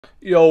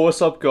Yo,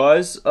 what's up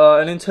guys?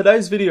 And in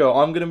today's video,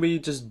 I'm going to be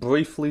just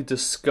briefly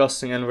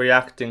discussing and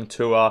reacting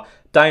to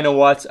Dana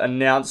White's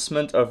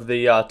announcement of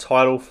the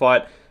title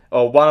fight,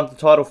 or one of the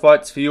title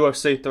fights for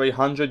UFC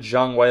 300,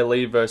 Zhang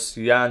Weili versus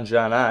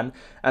Xiaonan,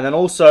 and then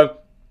also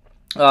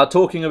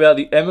talking about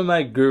the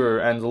MMA Guru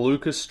and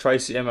Lucas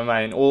Tracy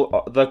MMA and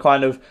all the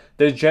kind of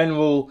the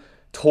general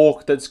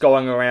talk that's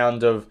going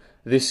around of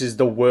this is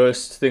the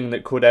worst thing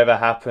that could ever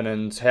happen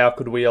and how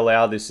could we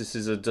allow this? This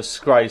is a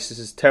disgrace. This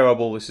is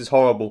terrible. This is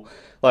horrible.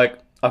 Like,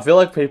 I feel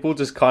like people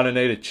just kind of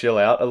need to chill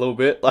out a little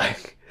bit.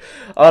 Like,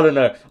 I don't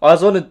know. I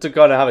just wanted to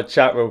kind of have a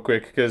chat real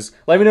quick because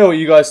let me know what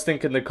you guys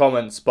think in the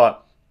comments,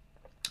 but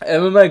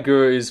MMA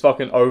Guru is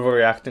fucking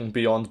overreacting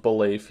beyond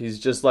belief. He's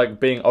just like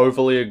being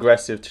overly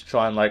aggressive to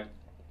try and like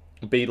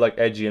be like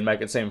edgy and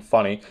make it seem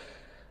funny.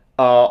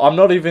 I'm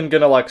not even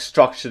gonna like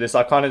structure this.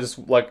 I kind of just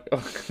like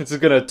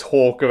just gonna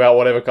talk about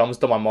whatever comes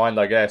to my mind,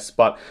 I guess.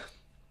 But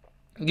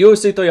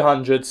UFC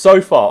 300 so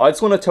far, I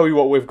just want to tell you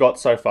what we've got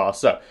so far.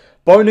 So,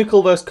 Bo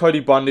Nickel versus Cody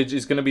Brundage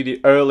is going to be the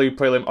early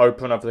prelim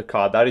opener of the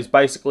card. That is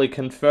basically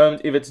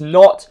confirmed. If it's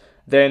not,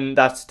 then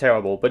that's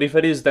terrible. But if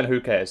it is, then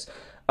who cares?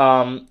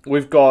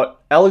 We've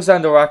got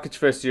Alexander Rakic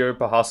versus Yuri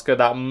Prohaska.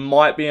 That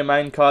might be a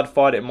main card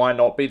fight. It might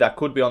not be. That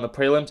could be on the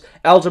prelims.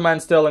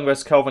 Aljamain Sterling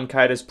versus Kelvin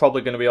Cater is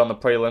probably going to be on the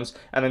prelims.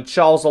 And then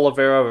Charles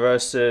Oliveira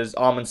versus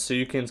Arman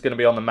Tsuyukin is going to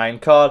be on the main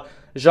card.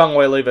 Zhang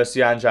Weili versus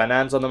Yan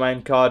Janan's on the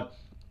main card.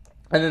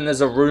 And then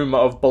there's a rumour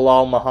of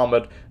Bilal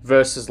Muhammad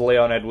versus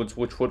Leon Edwards,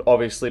 which would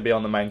obviously be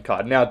on the main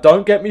card. Now,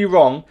 don't get me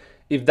wrong.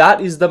 If that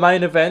is the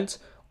main event,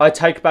 I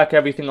take back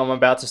everything I'm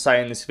about to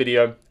say in this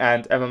video.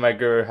 And MMA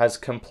Guru has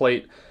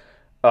complete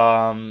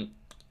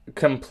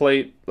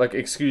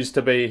excuse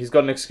to be, he's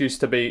got an excuse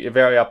to be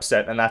very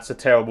upset, and that's a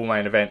terrible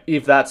main event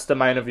if that's the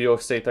main of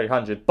UFC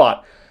 300.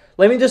 But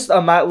let me just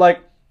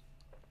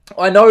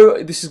I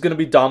know this is going to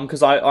be dumb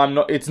because I'm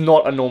not, it's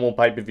not a normal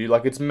pay-per-view,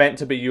 like it's meant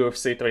to be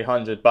UFC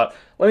 300, but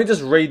let me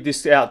just read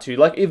this out to you.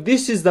 Like, if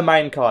this is the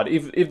main card,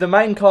 if the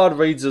main card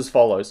reads as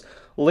follows: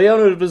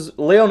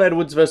 Leon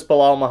Edwards versus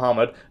Bilal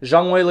Muhammad,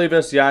 Zhang Weili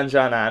versus Yan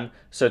Janan,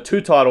 so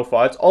 2 title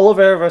fights,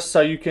 Oliveira versus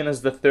Sayukin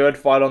as the 3rd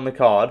fight on the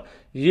card,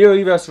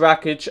 Yuri versus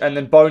Rakic, and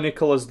then Bo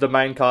Nickel as the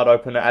main card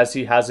opener, as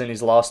he has in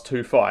his last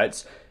 2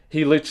 fights.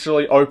 He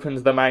literally opened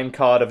the main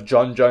card of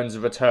John Jones'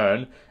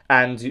 return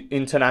and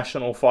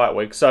International Fight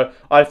Week. So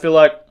I feel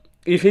like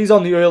if he's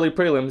on the early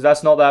prelims,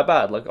 that's not that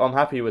bad. Like, I'm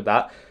happy with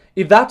that.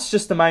 If that's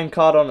just the main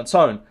card on its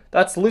own,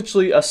 that's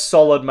literally a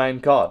solid main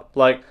card.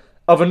 Like,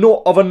 of a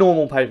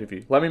normal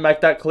pay-per-view. Let me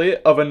make that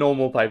clear, of a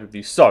normal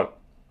pay-per-view. So,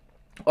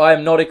 I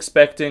am not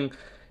expecting,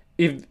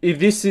 if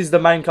this is the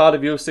main card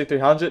of UFC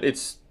 300,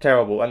 it's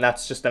terrible, and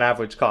that's just an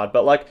average card.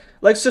 But, like,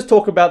 let's just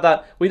talk about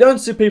that. We don't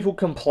see people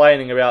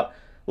complaining about,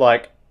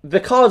 like, the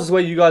cards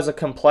where you guys are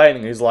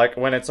complaining is like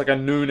when it's like a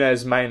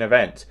Nunes main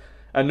event.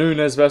 A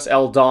Nunes versus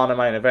Aldana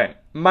main event.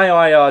 May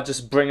I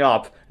just bring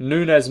up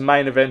Nunes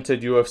main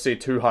evented UFC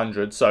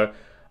 200, so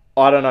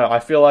I don't know, I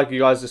feel like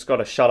you guys just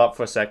gotta shut up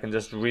for a second,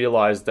 just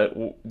realize that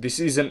this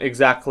isn't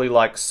exactly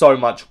like so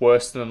much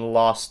worse than the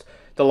last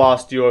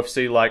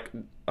UFC like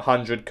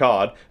 100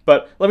 card.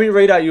 But let me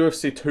read out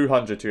UFC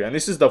 200 to you, and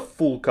this is the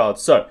full card.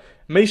 So,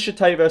 Miesha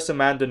Tate versus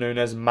Amanda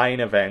Nunes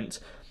main event.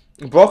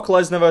 Brock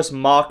Lesnar versus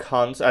Mark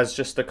Hunt as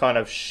just to kind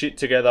of shit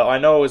together. I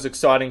know it was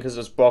exciting because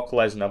it's Brock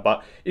Lesnar,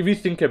 but if you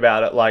think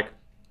about it, like,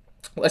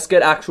 let's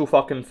get actual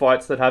fucking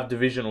fights that have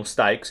divisional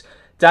stakes.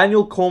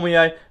 Daniel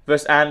Cormier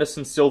versus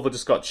Anderson Silva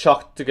just got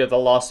chucked together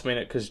last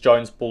minute because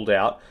Jones pulled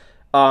out.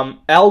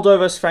 Aldo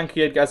versus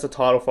Frankie Edgar as a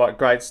title fight,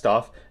 great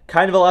stuff.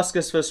 Cain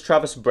Velasquez versus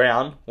Travis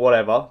Brown,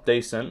 whatever,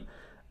 decent.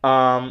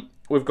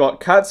 We've got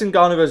Kat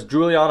Zingano versus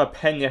Juliana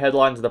Pena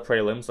headlines the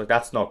prelims, like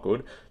that's not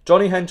good.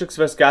 Johnny Hendricks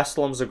versus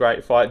Gastelum's a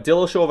great fight.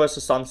 Dillashaw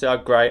versus Sunsear,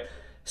 great.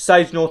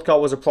 Sage Northcutt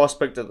was a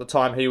prospect at the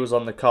time he was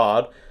on the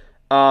card.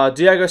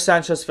 Diego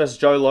Sanchez versus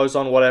Joe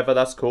Lozon, whatever,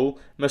 that's cool.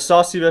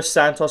 Masashi versus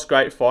Santos,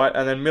 great fight.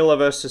 And then Miller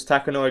versus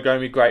Takanori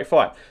Gomi, great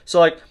fight. So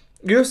like,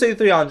 UFC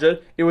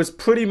 300, it was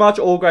pretty much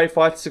all great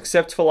fights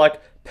except for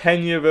like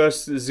Pena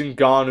versus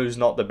Zingano's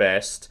not the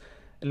best.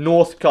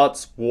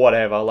 Northcutt's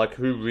whatever, like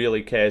who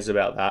really cares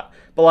about that?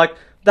 But like,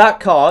 that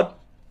card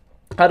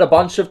had a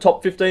bunch of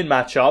top 15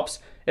 matchups.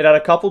 It had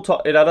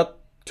a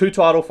 2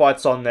 title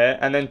fights on there,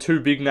 and then 2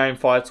 big name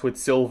fights with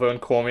Silva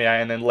and Cormier,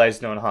 and then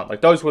Lesnar and Hunt.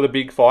 Like, those were the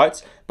big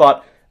fights,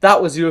 but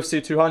that was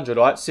UFC 200,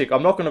 right? Sick.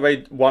 I'm not going to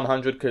read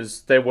 100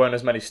 because there weren't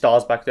as many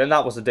stars back then.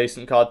 That was a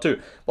decent card too.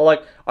 But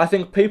like, I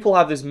think people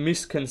have this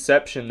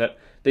misconception that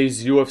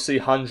these UFC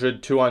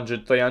 100,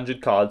 200,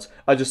 300 cards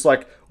are just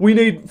like, we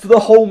need for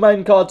the whole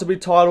main card to be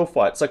title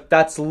fights. Like,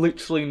 that's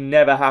literally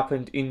never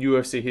happened in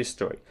UFC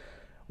history.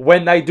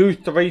 When they do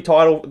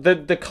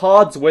the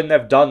cards when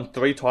they've done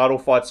 3 title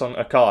fights on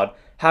a card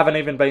haven't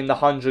even been the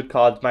 100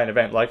 cards main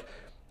event. Like,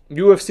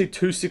 UFC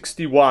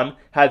 261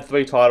 had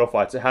 3 title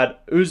fights. It had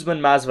Usman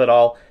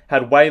Masvidal,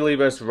 had Weili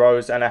versus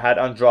Rose, and it had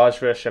Andrade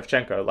versus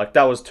Shevchenko. Like,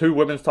 that was 2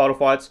 women's title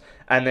fights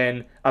and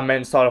then a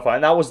men's title fight.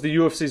 And that was the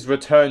UFC's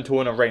return to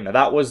an arena.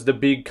 That was the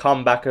big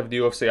comeback of the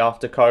UFC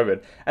after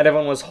COVID. And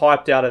everyone was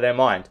hyped out of their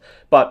mind.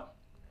 But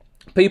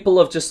people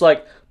have just,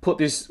 like, put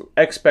this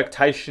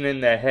expectation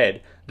in their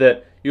head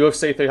that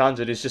UFC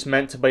 300 is just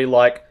meant to be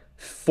like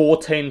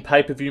 14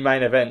 pay-per-view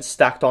main events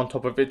stacked on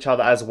top of each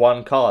other as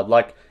one card.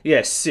 Like,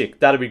 yeah, sick,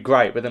 that'd be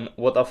great, but then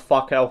what the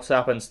fuck else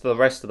happens to the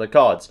rest of the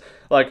cards?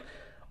 Like,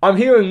 I'm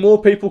hearing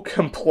more people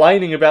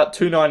complaining about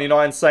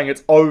 299 saying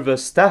it's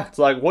overstacked.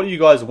 Like, what do you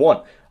guys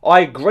want?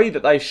 I agree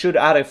that they should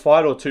add a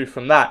fight or 2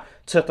 from that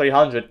to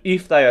 300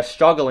 if they are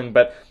struggling,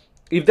 but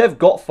if they've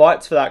got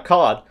fights for that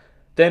card,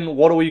 then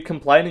what are we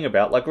complaining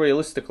about? Like,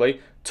 realistically,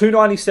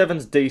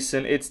 297's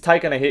decent. It's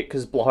taken a hit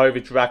because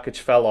Blachowicz, Rakic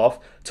fell off.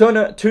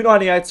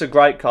 298's a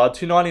great card.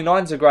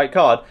 299's a great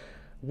card.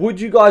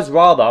 Would you guys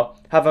rather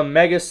have a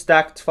mega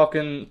stacked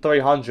fucking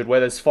 300 where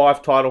there's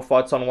 5 title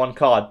fights on one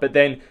card, but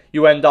then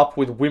you end up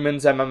with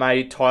women's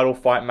MMA title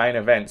fight main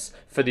events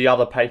for the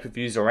other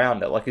pay-per-views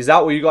around it? Like, is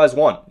that what you guys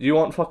want? You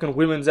want fucking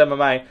women's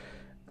MMA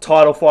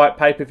title fight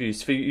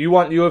pay-per-views? You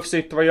want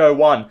UFC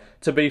 301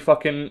 to be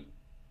fucking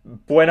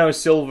Bueno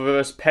Silva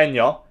versus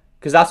Pena?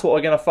 Because that's what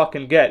we're going to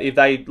fucking get if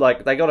they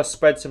got to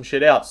spread some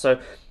shit out.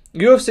 So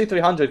UFC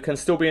 300 can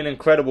still be an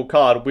incredible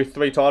card with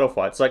 3 title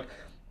fights. Like,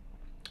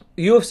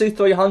 UFC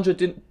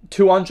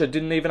 200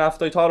 didn't even have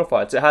 3 title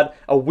fights. It had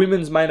a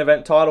women's main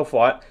event title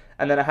fight,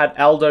 and then it had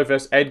Aldo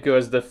versus Edgar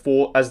as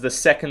the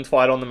second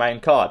fight on the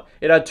main card.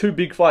 It had 2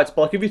 big fights,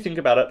 but like, if you think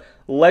about it,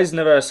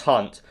 Lesnar versus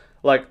Hunt,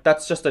 like,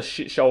 that's just a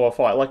shit show of a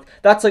fight. Like,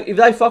 that's like, if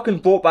they fucking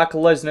brought back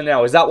Lesnar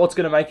now, is that what's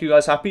going to make you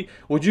guys happy?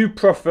 Would you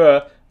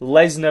prefer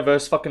Lesnar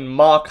versus fucking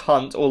Mark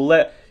Hunt,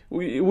 or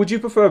would you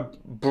prefer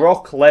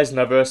Brock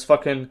Lesnar versus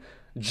fucking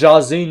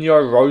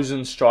Jairzinho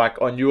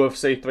Rosenstrike on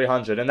UFC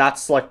 300, and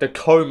that's like the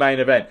co-main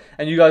event,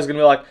 and you guys are going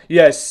to be like,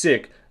 yeah,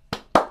 sick,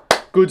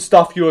 good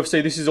stuff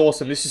UFC, this is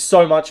awesome, this is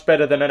so much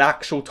better than an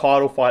actual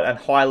title fight and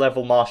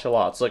high-level martial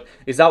arts. Like,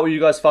 is that what you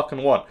guys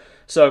fucking want?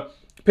 So,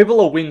 people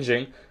are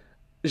whinging.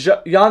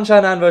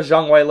 Xiaonan versus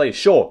Zhang Weili,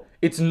 sure,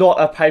 it's not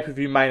a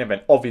pay-per-view main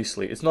event,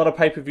 obviously. It's not a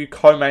pay-per-view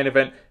co-main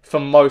event for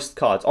most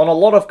cards. On a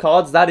lot of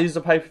cards, that is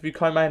a pay-per-view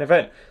co-main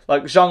event.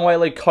 Like, Zhang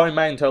Weili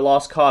co-mained her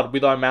last card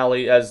with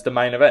O'Malley as the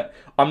main event.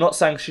 I'm not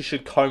saying she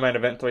should co-main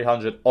event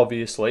 300,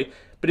 obviously.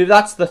 But if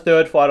that's the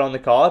 3rd fight on the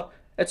card,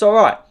 it's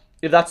alright.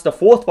 If that's the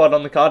 4th fight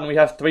on the card and we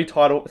have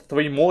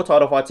 3 more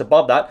title fights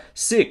above that,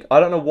 sick. I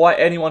don't know why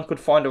anyone could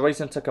find a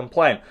reason to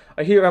complain.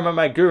 I hear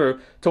MMA Guru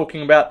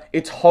talking about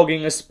it's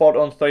hogging a spot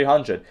on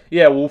 300.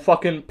 Yeah, well,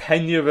 fucking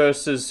Pena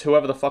versus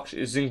whoever the fuck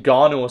is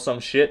Ngannou or some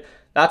shit,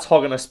 that's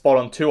hogging a spot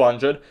on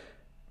 200.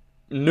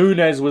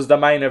 Nunes was the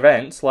main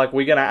event. Like,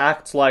 we're going to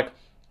act like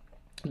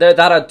that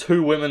had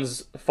 2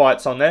 women's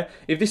fights on there.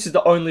 If this is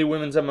the only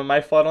women's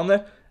MMA fight on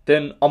there,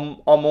 then I'm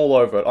all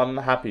over it. I'm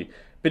happy.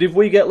 But if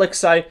we get, like,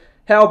 say,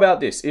 how about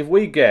this? If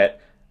we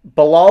get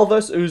Bilal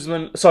versus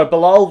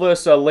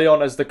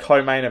Leon as the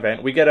co-main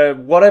event, we get a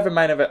whatever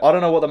main event. I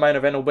don't know what the main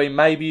event will be.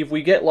 Maybe if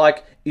we get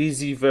like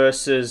Izzy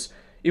versus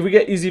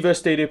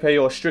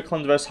DDP, or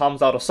Strickland versus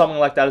Hamzat, or something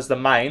like that as the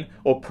main,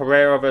 or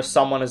Pereira versus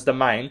someone as the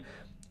main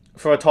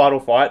for a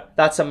title fight,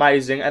 that's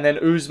amazing. And then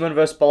Usman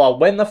versus Bilal.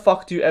 When the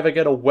fuck do you ever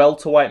get a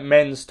welterweight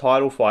men's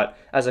title fight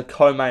as a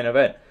co-main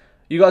event?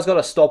 You guys got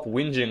to stop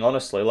whinging,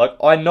 honestly. Like,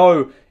 I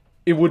know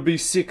it would be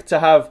sick to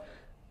have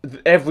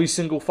every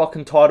single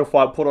fucking title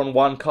fight put on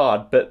one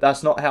card, but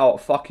that's not how it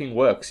fucking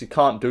works. You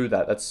can't do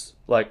that. That's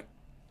like,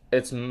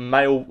 it's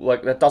male,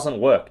 like, that doesn't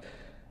work.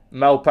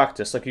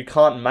 Malpractice. Like, you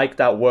can't make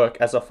that work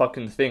as a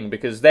fucking thing,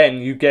 because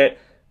then you get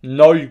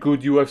no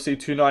good UFC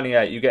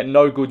 298, you get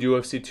no good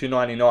UFC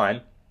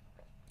 299.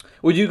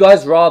 Would you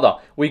guys rather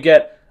we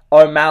get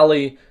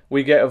O'Malley,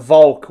 we get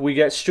Volk, we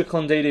get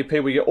Strickland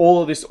DDP, we get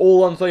all of this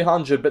all on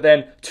 300, but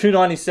then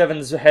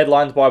 297's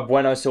headlined by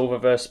Bueno Silva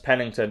versus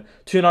Pennington,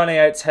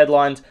 298's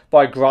headlined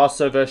by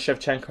Grasso versus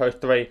Shevchenko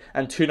 3,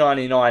 and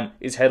 299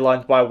 is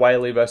headlined by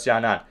Weili versus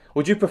Xiaonan?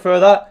 Would you prefer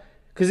that?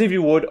 Because if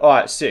you would,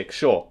 alright, sick,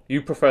 sure.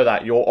 You prefer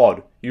that, you're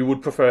odd. You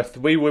would prefer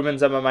 3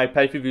 women's MMA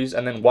pay-per-views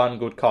and then 1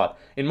 good card.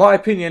 In my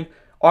opinion,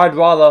 I'd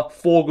rather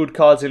 4 good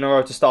cards in a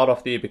row to start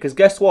off the year, because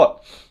guess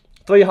what?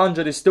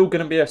 300 is still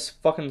going to be a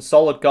fucking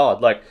solid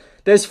card. Like,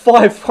 there's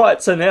 5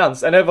 fights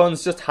announced, and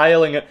everyone's just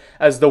hailing it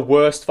as the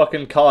worst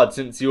fucking card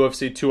since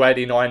UFC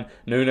 289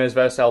 Nunes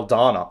versus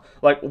Aldana.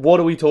 Like, what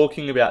are we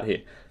talking about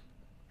here?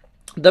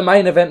 The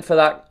main event for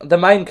that, the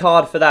main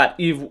card for that,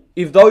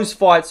 if those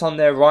fights on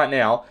there right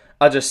now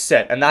are just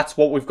set, and that's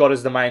what we've got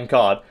as the main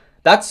card,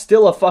 that's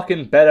still a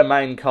fucking better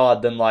main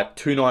card than like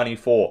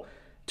 294,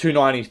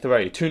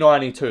 293,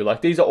 292.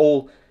 Like, these are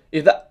all,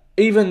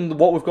 even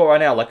what we've got right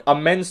now, like a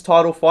men's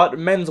title fight,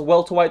 men's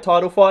welterweight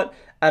title fight,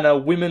 and a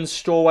women's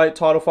strawweight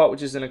title fight,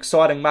 which is an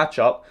exciting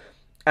matchup.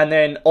 And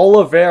then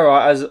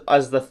Oliveira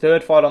as the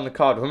 3rd fight on the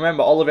card.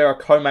 Remember, Oliveira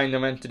co-main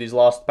evented his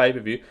last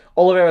pay-per-view.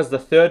 Oliveira is the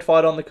 3rd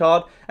fight on the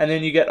card, and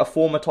then you get a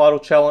former title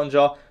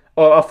challenger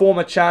or a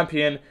former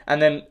champion,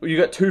 and then you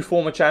got 2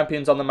 former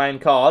champions on the main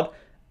card,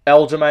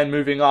 Aljamain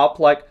moving up,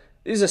 like,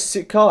 this is a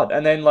sick card.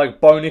 And then,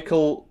 like, Bo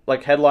Nickel,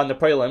 like, headline the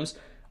prelims.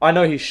 I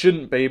know he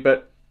shouldn't be,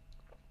 but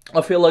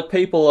I feel like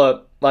people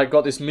are, like,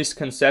 got this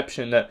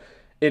misconception that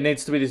it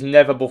needs to be this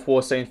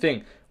never-before-seen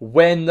thing.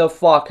 When the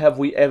fuck have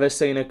we ever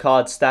seen a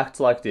card stacked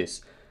like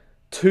this?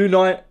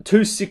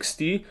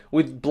 260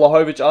 with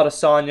Blachowicz,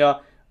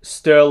 Adesanya,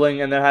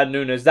 Sterling, and then had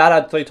Nunes. That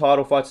had 3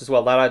 title fights as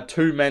well. That had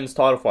 2 men's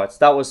title fights.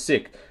 That was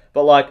sick.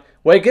 But, like,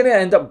 we're going to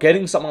end up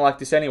getting something like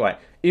this anyway.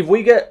 If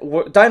we get...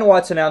 Dana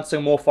White's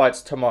announcing more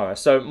fights tomorrow.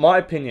 So, my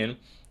opinion,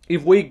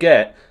 if we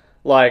get,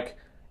 like...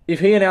 If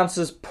he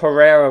announces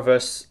Pereira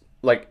versus,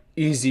 like,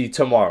 Izzy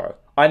tomorrow,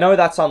 I know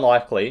that's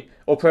unlikely,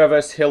 or Pereira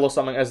versus Hill or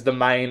something as the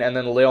main, and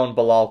then Leon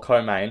Bilal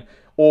co-main,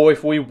 or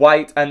if we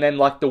wait and then,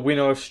 like, the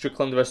winner of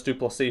Strickland versus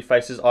Duplessis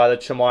faces either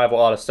Chimaev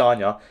or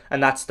Adesanya,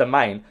 and that's the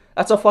main,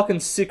 that's a fucking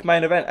sick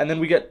main event. And then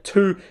we get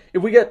 2,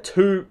 if we get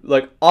 2,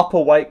 like, upper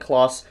weight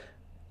class,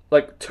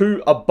 like,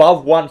 2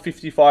 above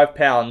 155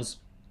 pounds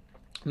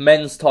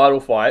men's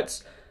title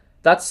fights,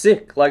 that's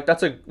sick. Like,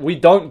 we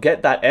don't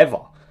get that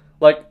ever.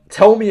 Like,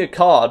 tell me a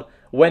card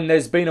when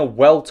there's been a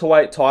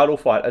welterweight title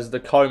fight as the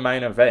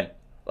co-main event.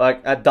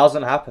 Like, that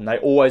doesn't happen. They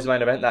always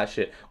main event that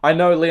shit. I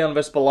know Leon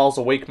vs. Bilal's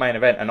a weak main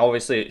event, and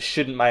obviously it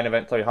shouldn't main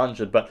event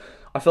 300, but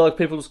I feel like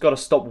people just got to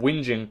stop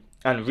whinging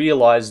and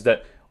realise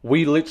that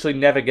we literally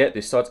never get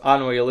this, so it's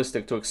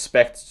unrealistic to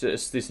expect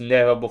just this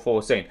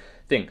never-before-seen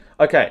thing.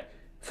 Okay,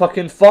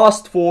 fucking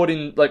fast forward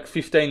in, like,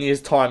 15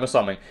 years' time or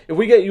something. If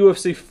we get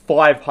UFC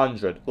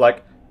 500,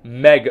 like,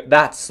 mega,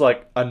 that's,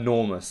 like,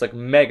 enormous. Like,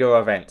 mega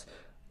event.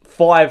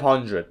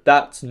 500,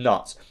 that's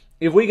nuts.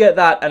 If we get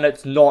that and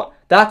it's not,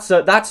 that's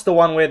the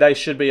one where they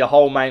should be a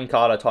whole main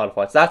card of title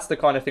fights. That's the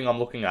kind of thing I'm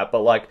looking at. But,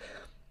 like,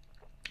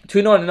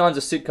 299's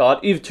a sick card.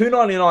 If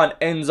 299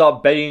 ends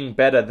up being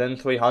better than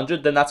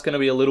 300, then that's going to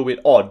be a little bit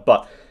odd.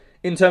 But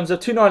in terms of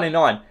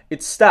 299,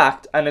 it's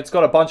stacked and it's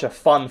got a bunch of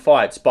fun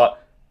fights,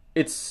 but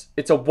it's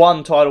a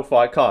 1 title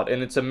fight card,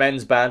 and it's a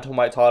men's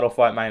bantamweight title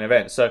fight main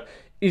event. So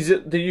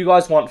do you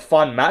guys want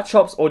fun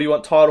matchups, or do you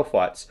want title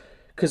fights?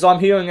 Because I'm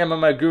hearing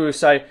MMA Guru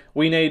say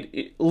we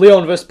need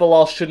Leon vs.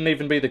 Bilal shouldn't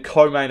even be the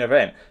co-main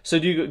event. So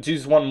do you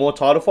just want more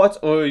title fights,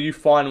 or are you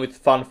fine with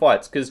fun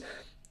fights? Because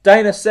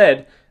Dana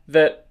said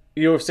that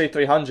UFC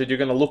 300, you're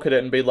going to look at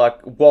it and be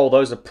like, whoa,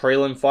 those are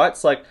prelim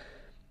fights. Like,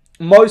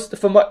 if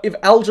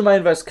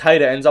Aljamain vs.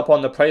 Kattar ends up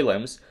on the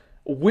prelims,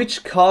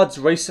 which cards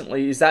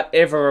recently is that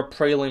ever a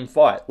prelim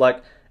fight?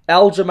 Like,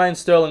 Aljamain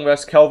Sterling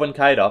versus Kelvin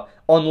Kattar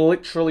on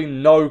literally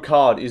no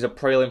card is a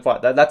prelim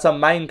fight. That's a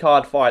main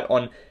card fight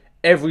on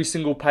every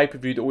single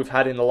pay-per-view that we've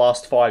had in the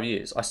last 5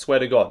 years. I swear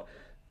to God.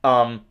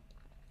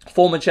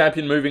 Former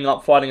champion moving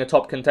up, fighting a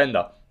top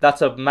contender.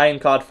 That's a main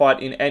card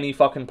fight in any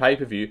fucking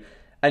pay-per-view.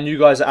 And you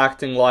guys are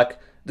acting like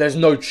there's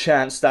no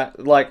chance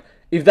that, like,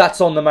 if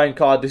that's on the main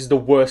card, this is the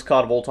worst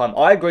card of all time.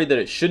 I agree that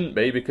it shouldn't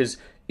be, because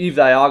if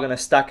they are going to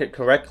stack it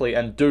correctly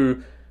and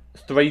do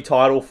 3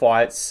 title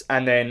fights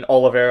and then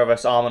Oliveira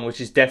vs. Arman,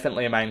 which is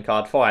definitely a main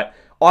card fight,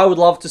 I would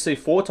love to see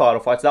 4 title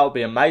fights. That would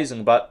be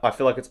amazing, but I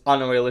feel like it's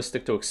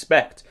unrealistic to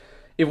expect.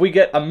 If we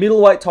get a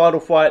middleweight title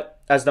fight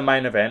as the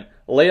main event,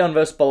 Leon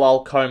vs.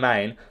 Bilal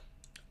co-main,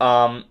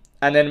 and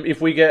then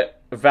if we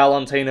get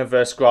Valentina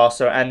vs.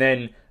 Grasso, and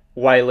then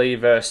Weili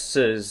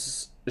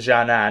versus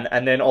Xiaonan,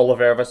 and then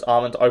Oliveira vs.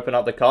 Arman to open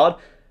up the card,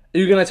 are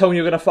you going to tell me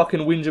you're going to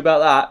fucking whinge about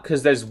that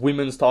because there's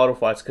women's title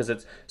fights?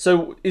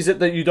 So is it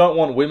that you don't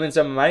want women's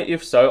MMA?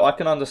 If so, I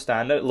can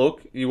understand it.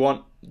 Look, you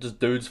want just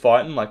dudes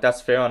fighting, like,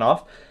 that's fair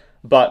enough.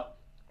 But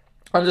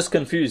I'm just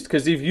confused,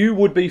 because if you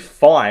would be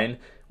fine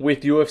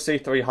with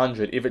UFC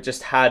 300 if it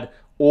just had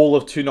all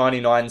of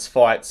 299's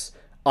fights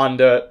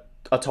under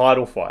a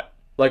title fight.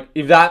 Like,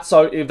 if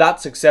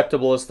that's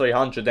acceptable as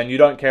 300, then you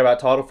don't care about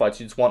title fights,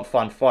 you just want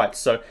fun fights.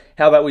 So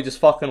how about we just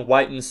fucking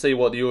wait and see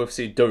what the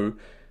UFC do?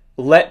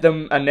 Let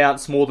them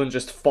announce more than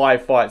just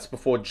 5 fights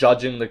before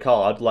judging the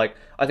card. Like,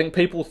 I think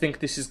people think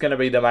this is going to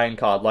be the main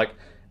card. Like,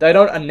 they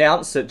don't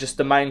announce it, just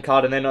the main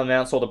card, and then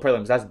announce all the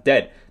prelims. That's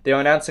dead. They're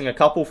announcing a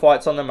couple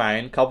fights on the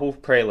main, couple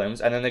of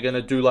prelims, and then they're going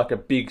to do, like, a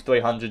big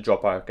 300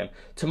 drop, I reckon.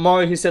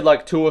 Tomorrow, he said,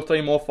 like, 2 or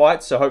 3 more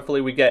fights, so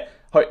hopefully we get...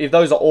 If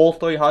those are all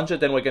 300,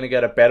 then we're going to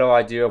get a better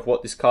idea of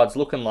what this card's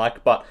looking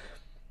like. But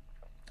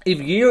if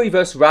Yuri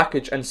vs.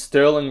 Rakic and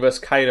Sterling vs.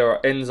 Kattar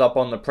ends up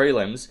on the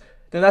prelims,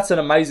 then that's an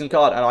amazing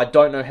card, and I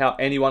don't know how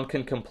anyone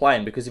can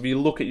complain, because if you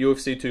look at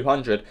UFC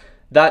 200,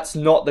 that's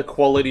not the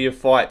quality of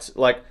fights.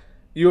 Like,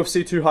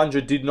 UFC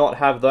 200 did not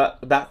have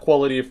that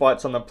quality of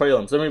fights on the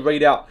prelims. Let me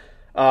read out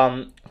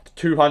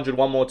 200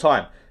 one more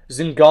time.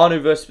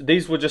 Zingano versus...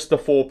 These were just the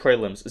 4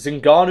 prelims.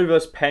 Zingano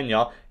versus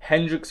Pena,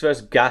 Hendricks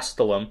versus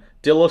Gastelum,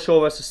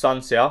 Dillashaw versus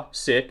Sunsao,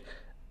 sick.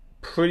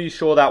 Pretty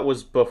sure that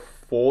was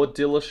before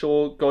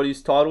Dillashaw got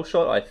his title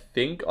shot, I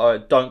think.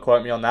 Don't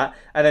quote me on that.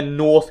 And then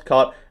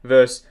Northcutt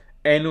versus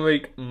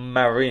Enrique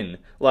Marin.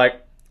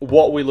 Like,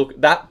 what we look...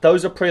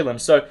 Those are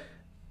prelims. So,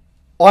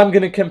 I'm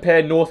going to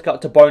compare Northcutt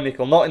to Bo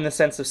Nickel, not in the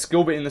sense of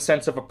skill, but in the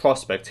sense of a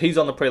prospect. He's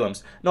on the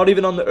prelims. Not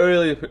even on the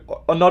early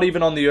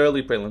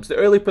prelims. The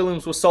early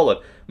prelims were solid.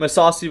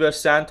 Masasi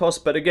versus Santos,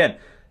 but again,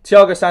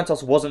 Thiago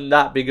Santos wasn't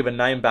that big of a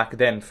name back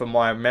then, from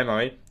my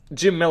memory.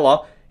 Jim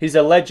Miller, he's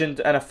a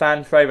legend and a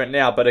fan favourite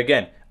now, but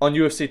again, on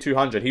UFC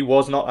 200, he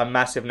was not a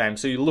massive name.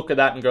 So you look at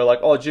that and go like,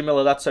 oh, Jim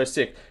Miller, that's so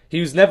sick.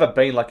 He's never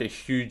been like a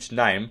huge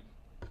name.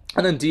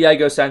 And then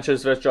Diego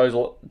Sanchez versus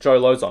Joe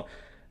Lozon.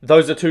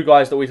 Those are two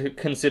guys that we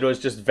consider as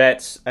just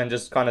vets and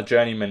just kind of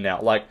journeymen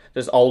now. Like,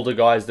 just older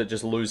guys that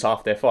just lose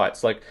half their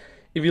fights. Like,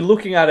 if you're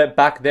looking at it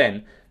back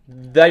then,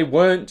 they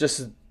weren't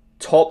just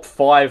top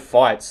 5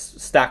 fights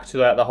stacked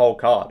throughout the whole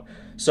card.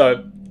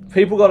 So,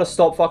 people got to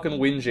stop fucking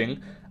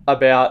whinging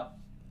about,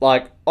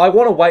 like, I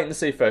want to wait and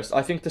see first.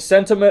 I think the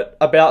sentiment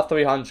about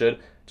 300,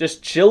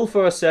 just chill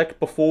for a sec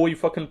before you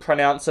fucking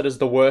pronounce it as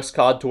the worst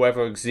card to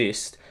ever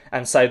exist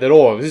and say that,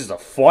 oh, this is a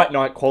fight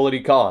night quality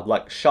card.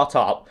 Like, shut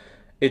up.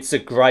 It's a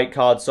great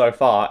card so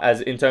far, as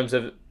in terms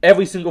of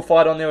every single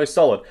fight on there is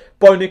solid.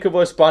 Bo Nickel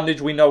versus Brundage,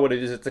 we know what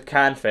it is. It's a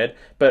can fed.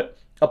 But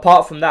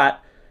apart from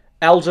that,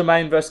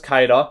 Aljamain versus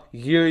Cater,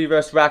 Yuri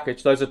versus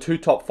Rakic, those are 2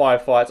 top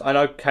 5 fights. I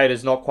know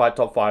Cater's not quite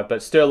top 5,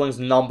 but Sterling's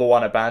number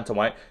 1 at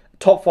bantamweight.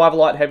 Top 5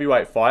 light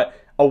heavyweight fight.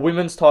 A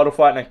women's title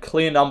fight and a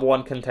clear number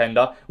 1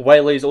 contender.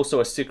 Weili's also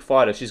a sick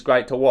fighter. She's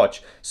great to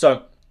watch.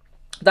 So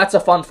that's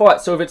a fun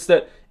fight. So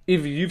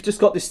if you've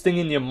just got this thing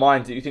in your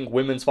mind that you think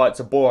women's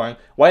fights are boring,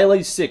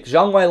 Weili's sick.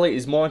 Zhang Weili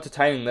is more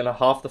entertaining than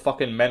half the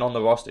fucking men on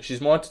the roster.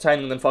 She's more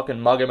entertaining than fucking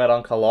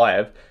Magomed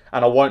Ankalaev,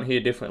 and I won't hear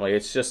differently.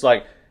 It's just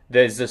like,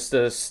 there's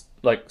this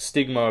like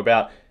stigma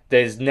about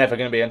there's never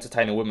going to be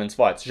entertaining women's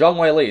fights. Zhang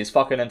Weili is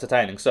fucking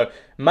entertaining. So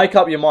make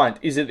up your mind.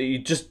 Is it that you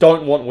just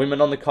don't want women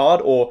on the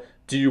card, or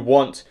do you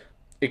want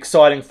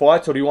exciting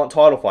fights, or do you want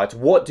title fights?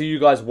 What do you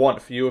guys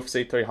want for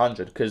UFC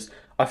 300? Because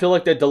I feel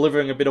like they're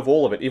delivering a bit of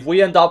all of it. If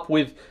we end up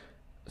with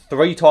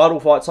 3 title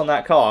fights on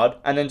that card,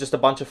 and then just a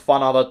bunch of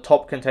fun other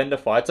top contender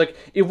fights. Like,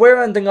 if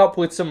we're ending up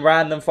with some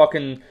random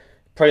fucking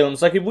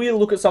prelims, like if we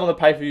look at some of the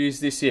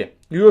pay-per-views this year,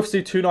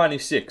 UFC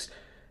 296,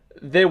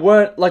 there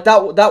weren't, like,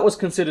 that was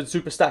considered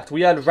super stacked.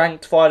 We had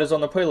ranked fighters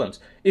on the prelims.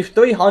 If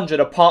 300,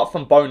 apart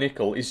from Bo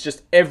Nickel, is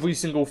just every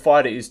single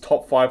fighter is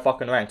top 5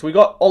 fucking ranked. We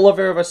got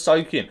Oliveira versus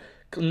Sokin,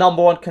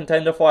 number 1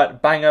 contender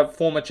fight, banger,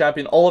 former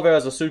champion.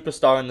 Oliveira's a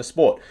superstar in the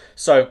sport.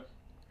 So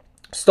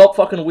stop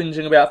fucking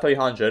whinging about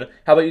 300.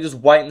 How about you just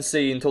wait and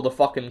see until the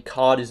fucking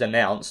card is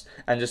announced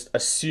and just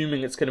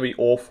assuming it's going to be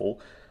awful.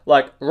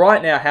 Like,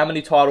 right now, how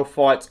many title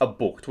fights are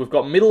booked? We've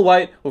got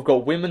middleweight, we've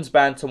got women's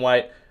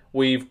bantamweight,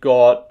 we've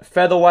got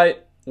featherweight,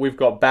 we've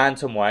got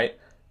bantamweight,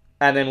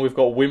 and then we've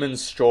got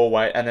women's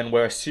strawweight, and then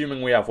we're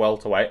assuming we have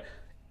welterweight.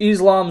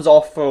 Islam's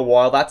off for a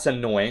while, that's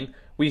annoying.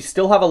 We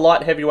still have a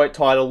light heavyweight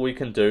title we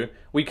can do.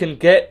 We can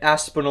get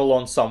Aspinall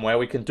on somewhere,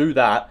 we can do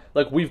that.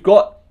 Like,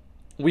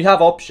 we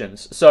have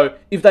options. So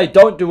if they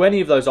don't do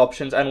any of those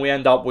options and we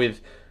end up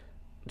with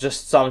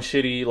just some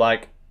shitty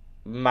like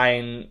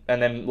main,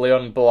 and then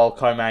Leon Bilal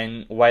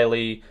co-main,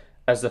 Weili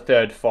as the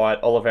 3rd fight,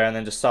 Oliveira, and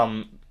then just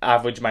some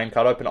average main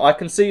card open, I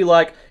can see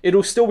like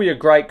it'll still be a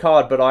great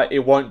card, but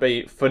it won't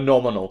be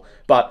phenomenal.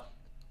 But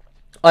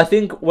I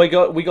think we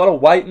got to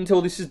wait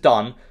until this is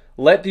done.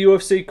 Let the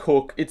UFC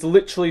cook. It's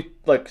literally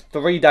like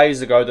 3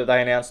 days ago that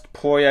they announced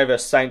Poirier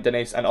vs Saint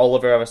Denis and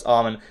Oliveira vs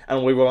Arman,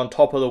 and we were on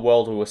top of the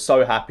world. We were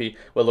so happy.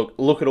 Well,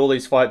 look at all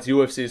these fights.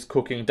 UFC is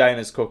cooking.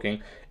 Dana's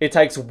cooking. It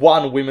takes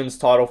one women's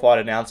title fight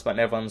announcement,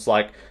 and everyone's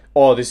like,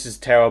 "Oh, this is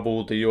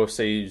terrible. The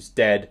UFC is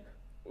dead.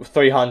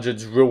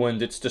 300's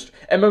ruined. It's just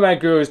MMA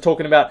Guru is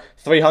talking about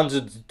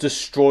 300's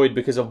destroyed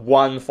because of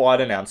one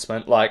fight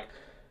announcement." Like,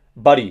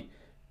 buddy,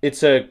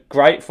 it's a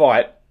great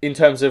fight in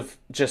terms of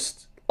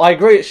just. I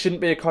agree it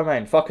shouldn't be a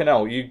co-main. Fucking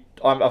hell.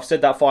 I've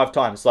said that 5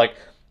 times. Like,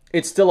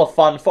 it's still a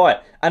fun fight.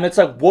 And it's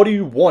like, what do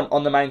you want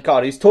on the main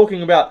card? He's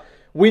talking about,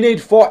 we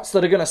need fights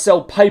that are going to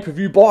sell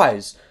pay-per-view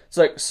buys. It's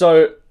like,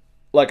 so,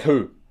 like,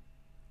 who?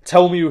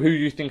 Tell me who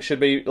you think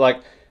should be,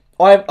 like,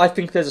 I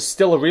think there's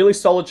still a really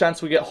solid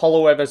chance we get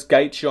Holloway vs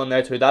Gaethje on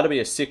there too. That'll be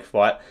a sick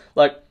fight.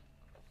 Like,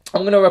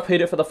 I'm going to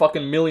repeat it for the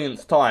fucking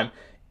millionth time.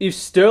 If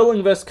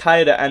Sterling vs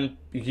Cater and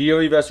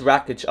Yuri vs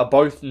Rakic are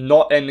both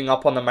not ending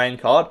up on the main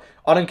card,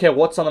 I don't care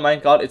what's on the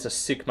main card, it's a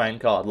sick main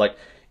card. Like,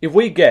 if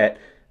we get,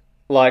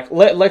 like,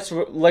 let's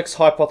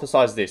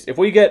hypothesize this. If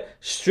we get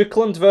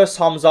Strickland vs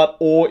Hamzat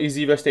or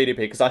Izzy vs DDP,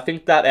 because I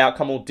think that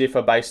outcome will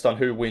differ based on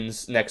who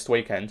wins next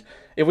weekend.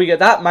 If we get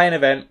that main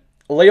event,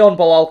 Leon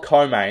Bilal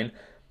co-main,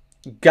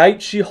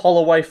 Gaethje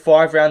Holloway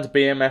 5-round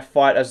BMF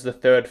fight as the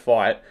 3rd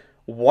fight,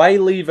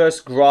 Weili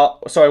versus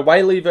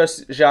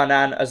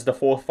Xiaonan as the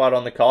 4th fight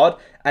on the card,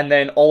 and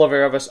then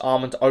Oliveira vs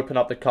Arman to open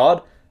up the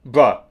card.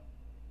 Bruh,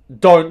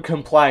 don't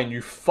complain,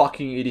 you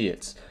fucking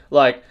idiots.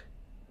 Like,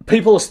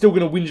 people are still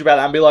going to whinge about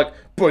that and be like,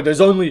 bro,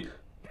 there's only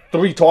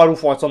 3 title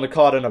fights on the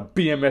card and a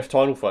BMF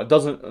title fight.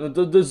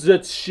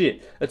 That's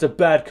shit. It's a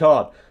bad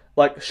card.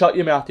 Like, shut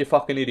your mouth, you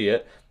fucking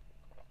idiot.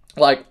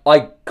 Like,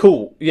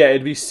 cool. Yeah,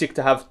 it'd be sick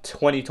to have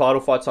 20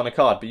 title fights on a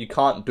card, but you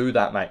can't do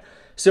that, mate.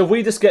 So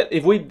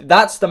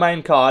that's the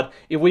main card.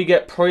 If we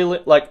get the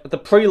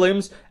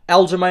prelims,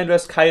 Aljamain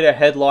vs Kato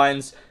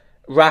headlines,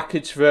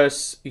 Rakic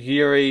vs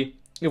Yuri.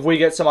 If we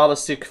get some other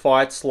sick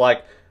fights,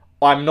 like,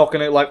 I'm not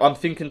going to, I'm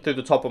thinking through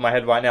the top of my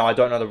head right now. I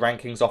don't know the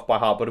rankings off by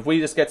heart. But if we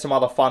just get some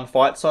other fun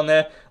fights on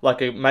there,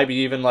 maybe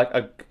even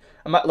a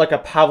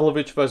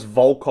Pavlovich versus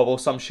Volkov or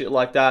some shit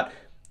like that.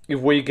 If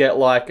we get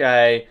like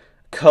a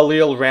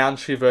Khalil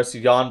Roundtree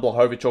versus Jan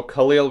Blachowicz, or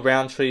Khalil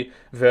Roundtree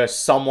versus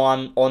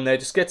someone on there,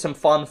 just get some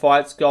fun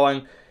fights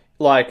going.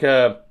 I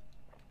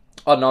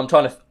don't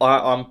know,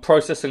 I'm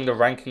processing the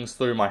rankings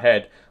through my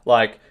head.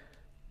 Like,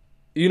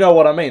 you know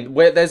what I mean?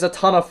 Where there's a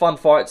ton of fun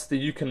fights that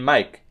you can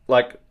make.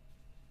 Like,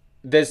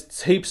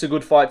 there's heaps of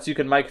good fights you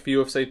can make for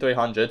UFC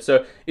 300.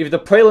 So if the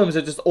prelims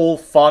are just all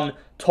fun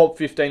top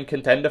 15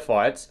 contender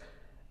fights,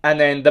 and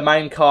then the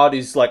main card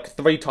is like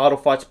 3 title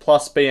fights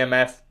plus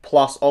BMF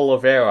plus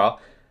Oliveira,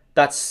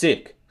 that's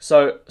sick.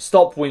 So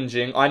stop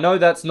whinging. I know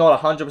that's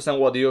not 100%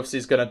 what the UFC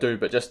is going to do,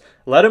 but just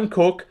let them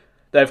cook.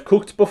 They've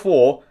cooked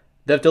before.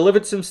 They've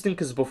delivered some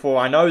stinkers before.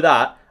 I know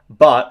that.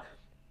 But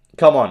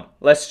come on.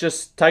 Let's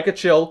just take a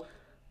chill.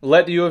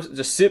 Let the UFC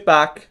just sit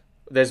back.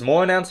 There's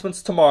more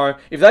announcements tomorrow.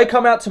 If they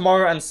come out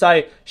tomorrow and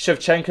say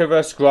Shevchenko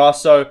versus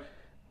Grasso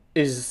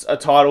is a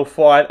title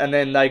fight, and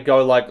then they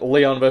go like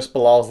Leon versus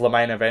Bilal's the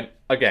main event,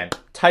 again,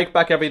 take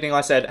back everything I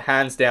said.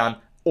 Hands down,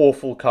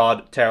 awful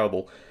card,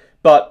 terrible.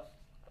 But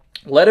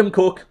let him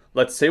cook.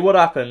 Let's see what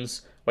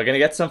happens. We're going to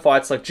get some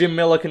fights. Like, Jim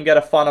Miller can get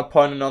a fun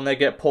opponent on there.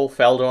 Get Paul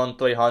Felder on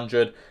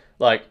 300.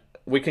 Like,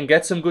 we can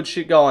get some good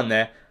shit going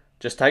there.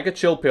 Just take a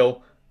chill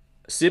pill.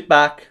 Sit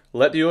back.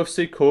 Let the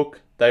UFC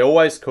cook. They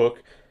always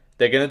cook.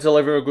 They're going to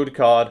deliver a good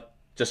card.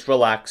 Just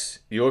relax.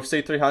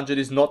 UFC 300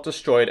 is not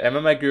destroyed.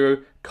 MMA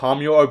Guru,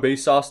 calm your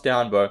obese ass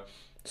down, bro.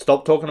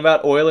 Stop talking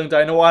about oiling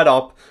Dana White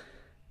up.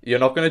 You're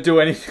not going to do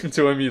anything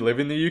to him. You live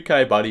in the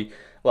UK, buddy.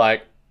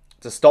 Like,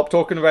 just stop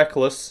talking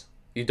reckless.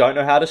 You don't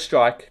know how to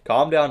strike.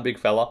 Calm down, big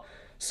fella.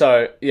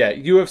 So, yeah,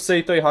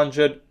 UFC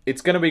 300,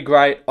 it's going to be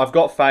great. I've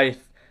got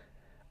faith.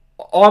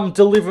 I'm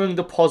delivering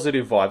the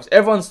positive vibes.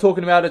 Everyone's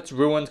talking about it's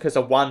ruined because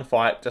of one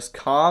fight. Just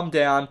calm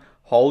down.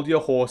 Hold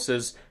your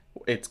horses.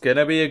 It's going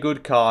to be a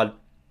good card.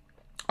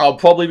 I'll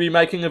probably be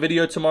making a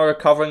video tomorrow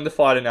covering the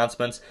fight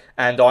announcements,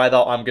 and either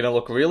I'm going to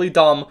look really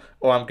dumb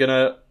or I'm going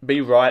to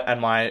be right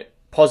and my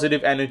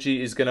positive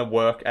energy is going to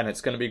work and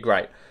it's going to be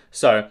great.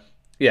 So,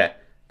 yeah,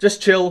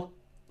 just chill,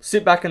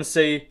 sit back and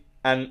see,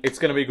 and it's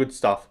going to be good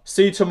stuff.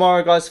 See you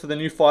tomorrow, guys, for the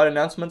new fight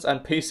announcements,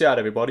 and peace out,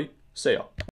 everybody. See ya.